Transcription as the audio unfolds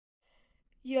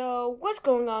Yo, what's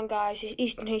going on, guys? It's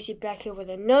Easton Hasty back here with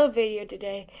another video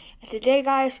today. And today,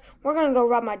 guys, we're gonna go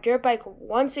ride my dirt bike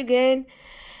once again.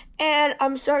 And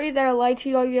I'm sorry that I lied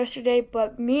to y'all yesterday,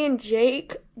 but me and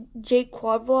Jake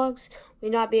Quad Vlogs,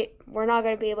 we're not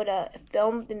gonna be able to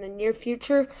film in the near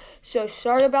future. So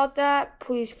sorry about that.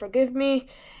 Please forgive me.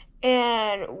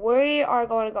 And we are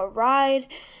going to go ride.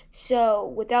 So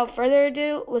without further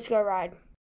ado, let's go ride.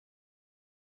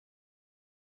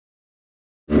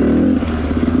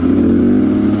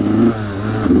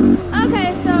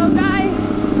 Okay, so guys,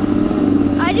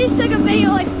 I just took a video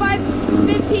like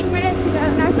 15 minutes ago,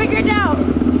 and I figured out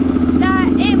that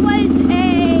it was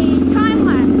a time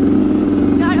lapse,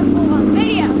 not a full-on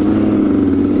video.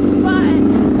 But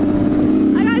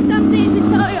I got something to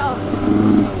tell y'all.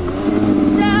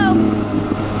 So,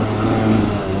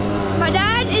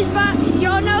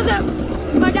 y'all know that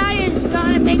my dad is gone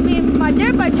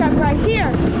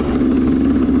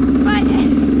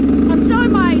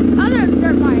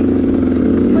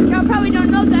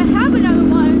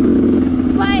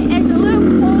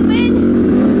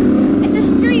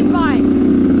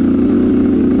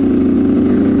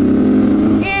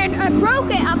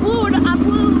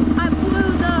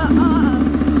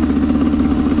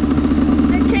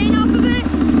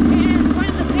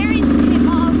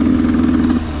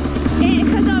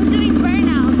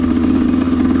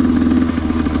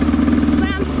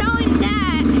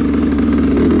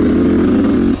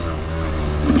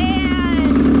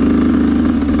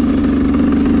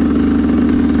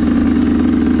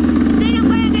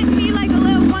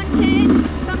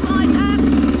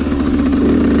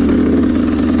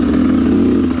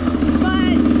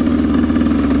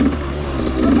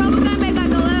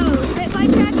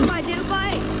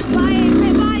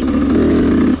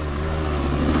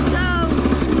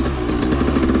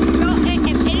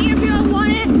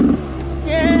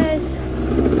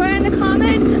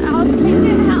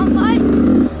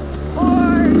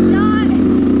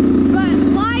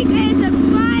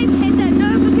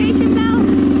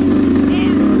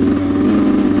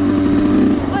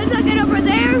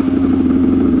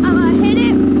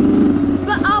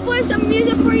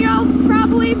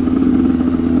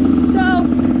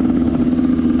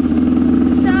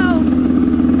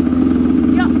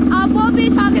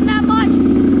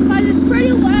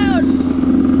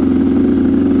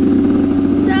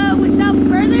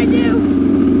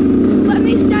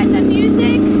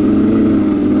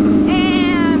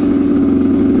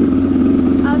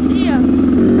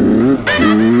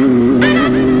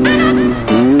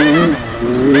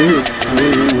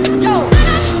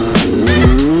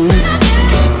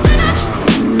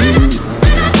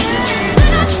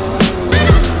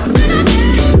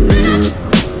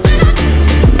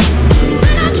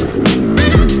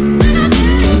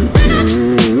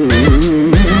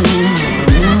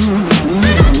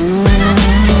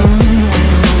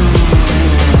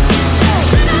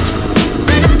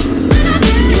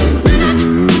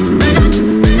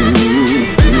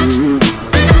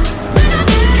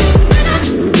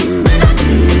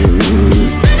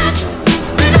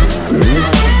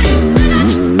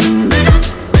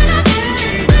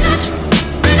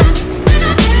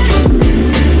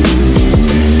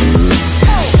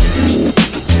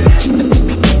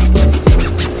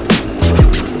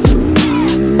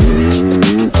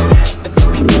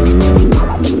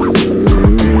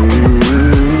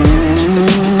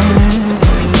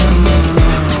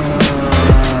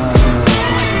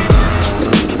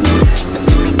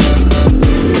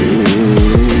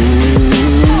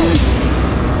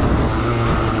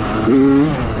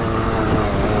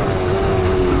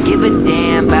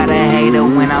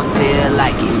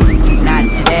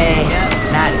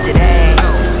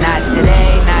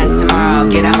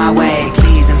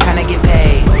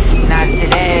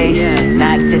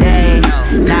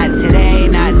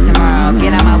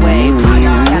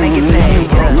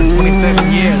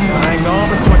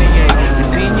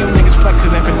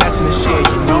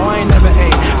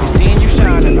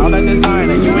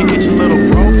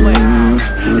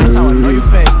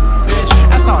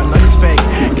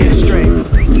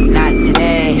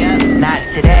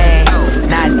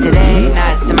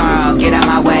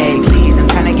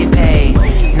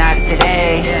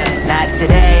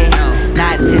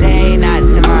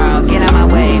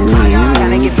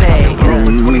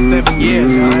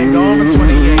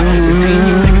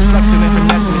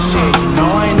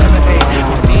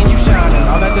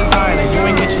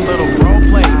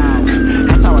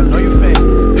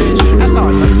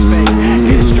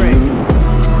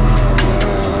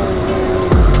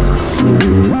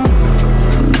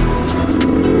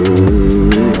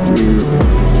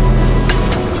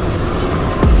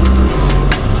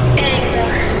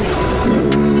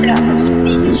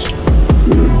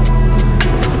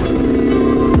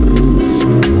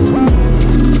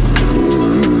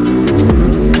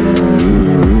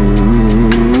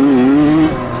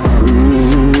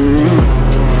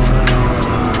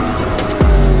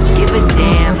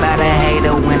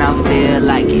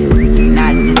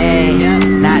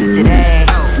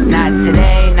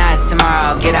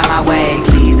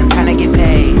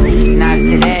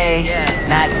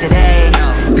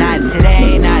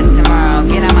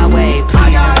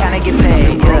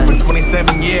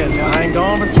I ain't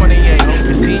going for 28.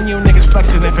 Been seeing you niggas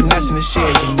flexing and finessing this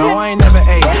shit. You know I ain't never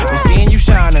ate. Been seeing you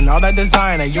shining, all that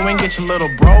designer. You ain't get your little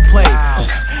bro plate.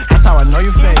 That's how I know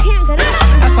you fake.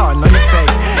 That's how I know you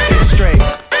fake. Get it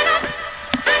straight.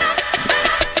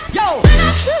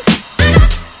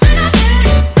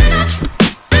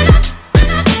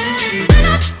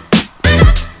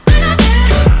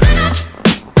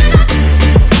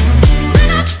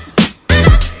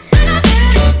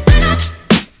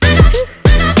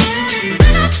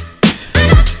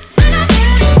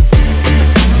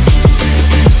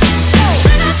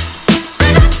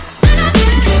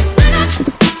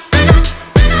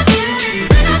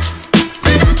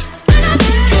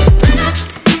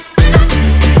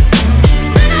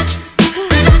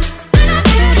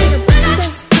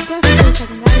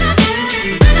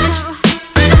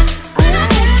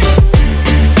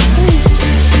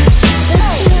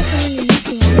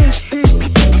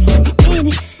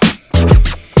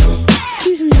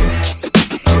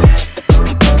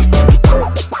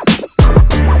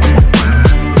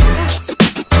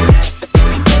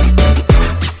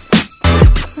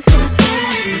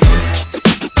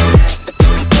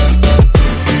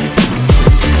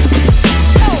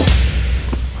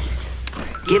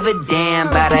 Give a damn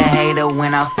about a hater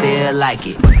when I feel like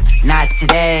it. Not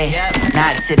today,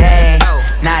 not today,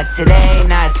 not today,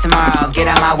 not tomorrow. Get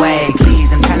out my way,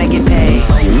 please, I'm tryna get paid.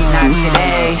 Not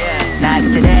today, not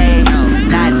today,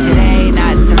 not today,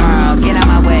 not tomorrow. Get out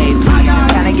my way, please, I'm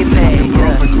tryna get paid.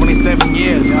 For 27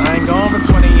 years, I ain't going for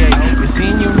 28. Been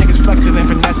seeing you niggas flexing and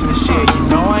finessing the shit. You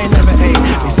know I ain't never ate.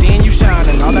 Been seeing you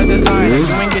shining, all that designer.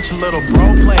 You ain't get your little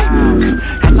bro plate.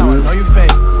 That's how I know you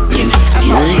fake.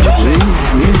 That's how I know you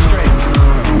fake. Get it straight.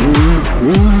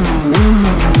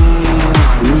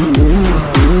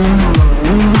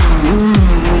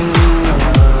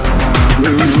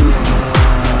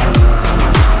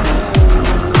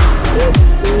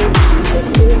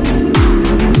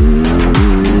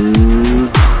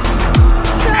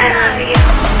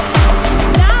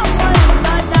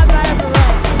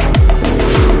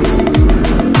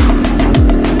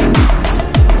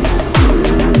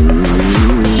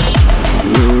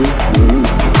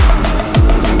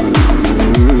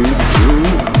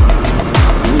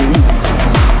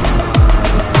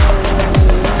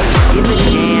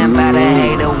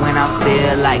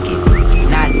 Like it.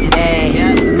 Not today,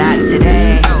 not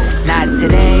today, not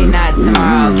today, not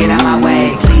tomorrow. Get out my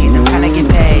way, please, I'm tryna get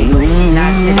paid.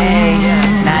 Not today,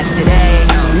 not today,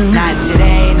 not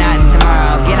today, not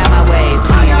tomorrow. Get out my way,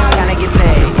 please, I'm tryna get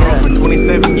paid. For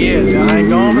 27 years, I ain't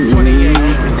going for 28.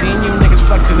 Been seeing you niggas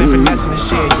flexing and finessing the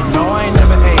shit. You know I ain't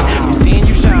never ate. Been seeing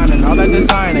you shining, all that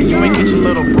designer. You ain't get your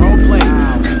little bro plate.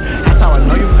 That's how I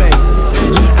know you fake.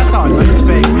 That's how I know you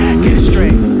fake. Get it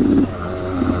straight.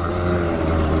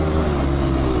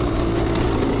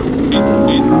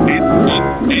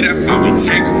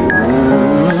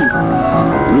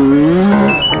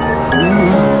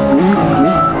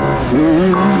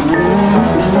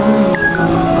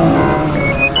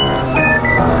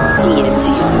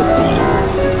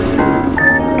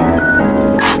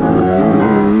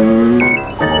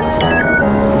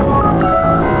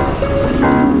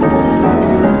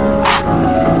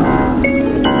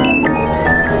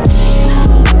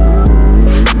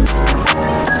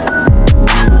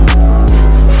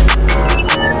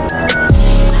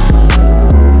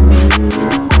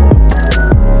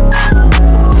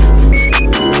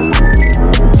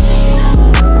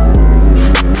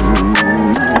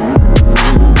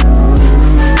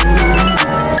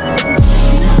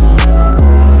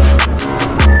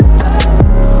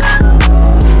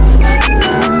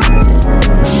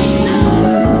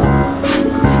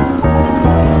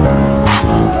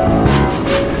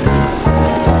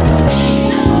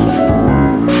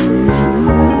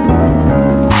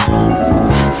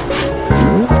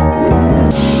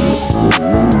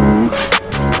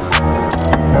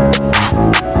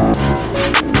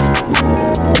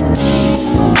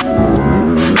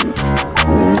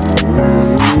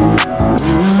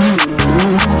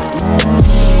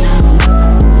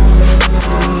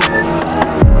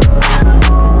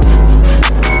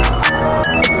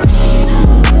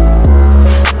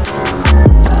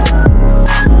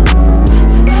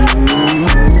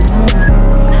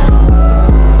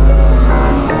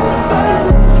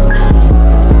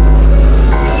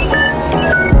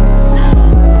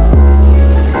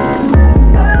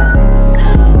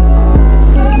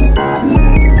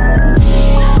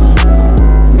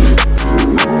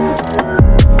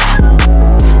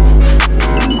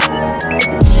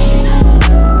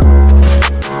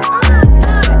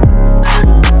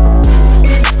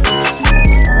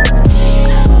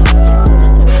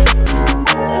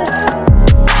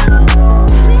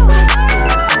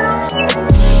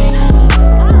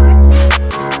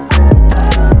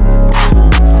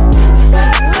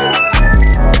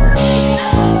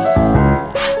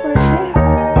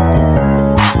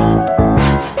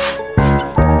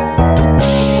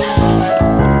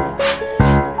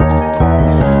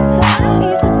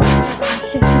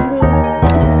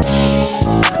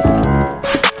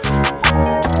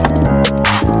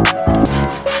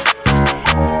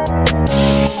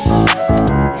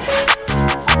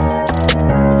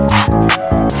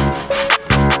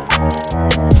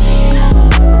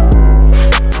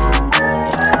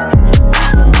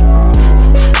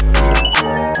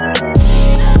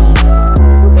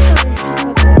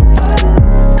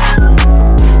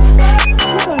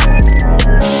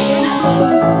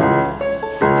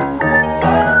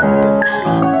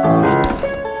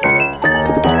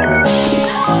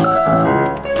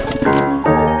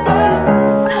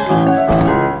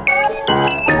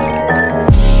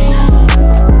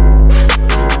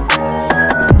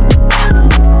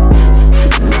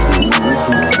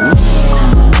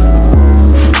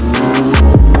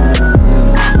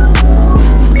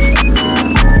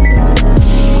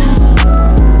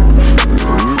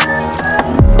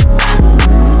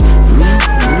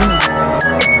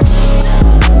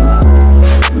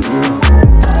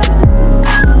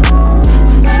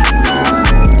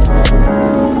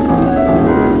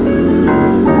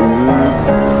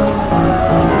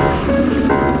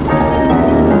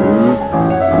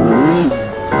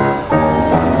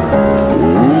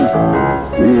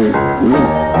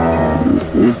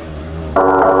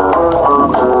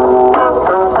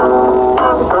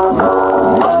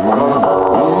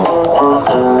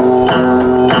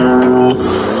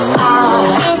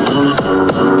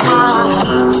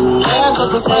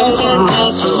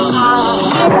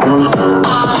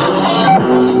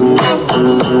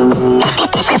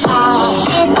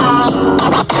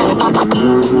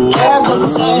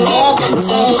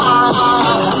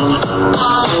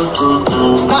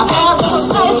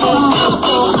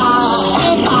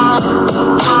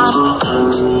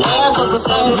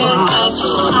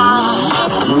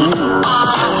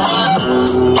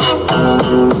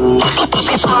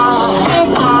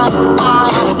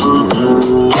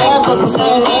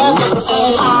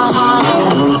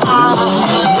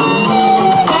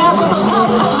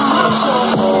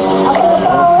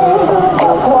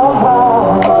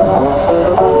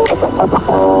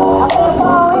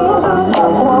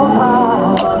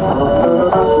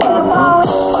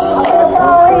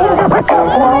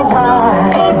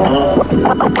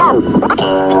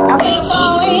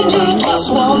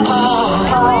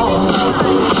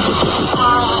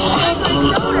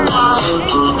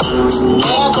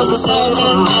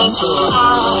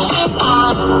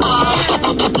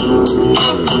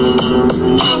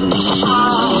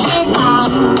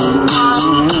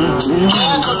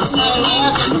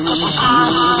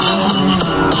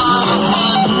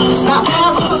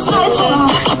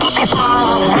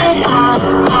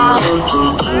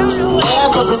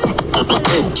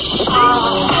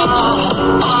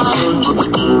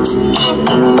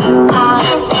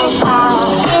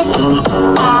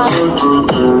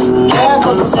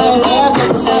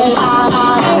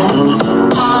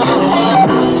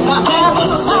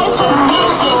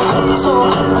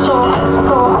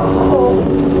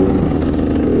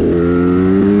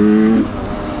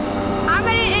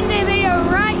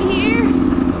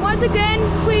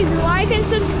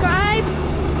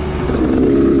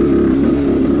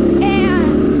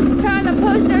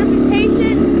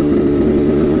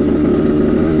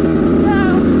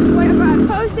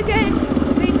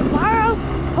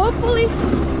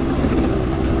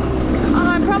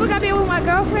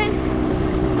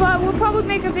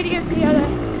 Make a video together.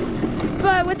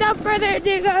 But without further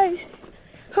ado, guys,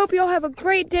 hope you all have a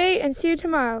great day and see you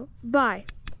tomorrow. Bye.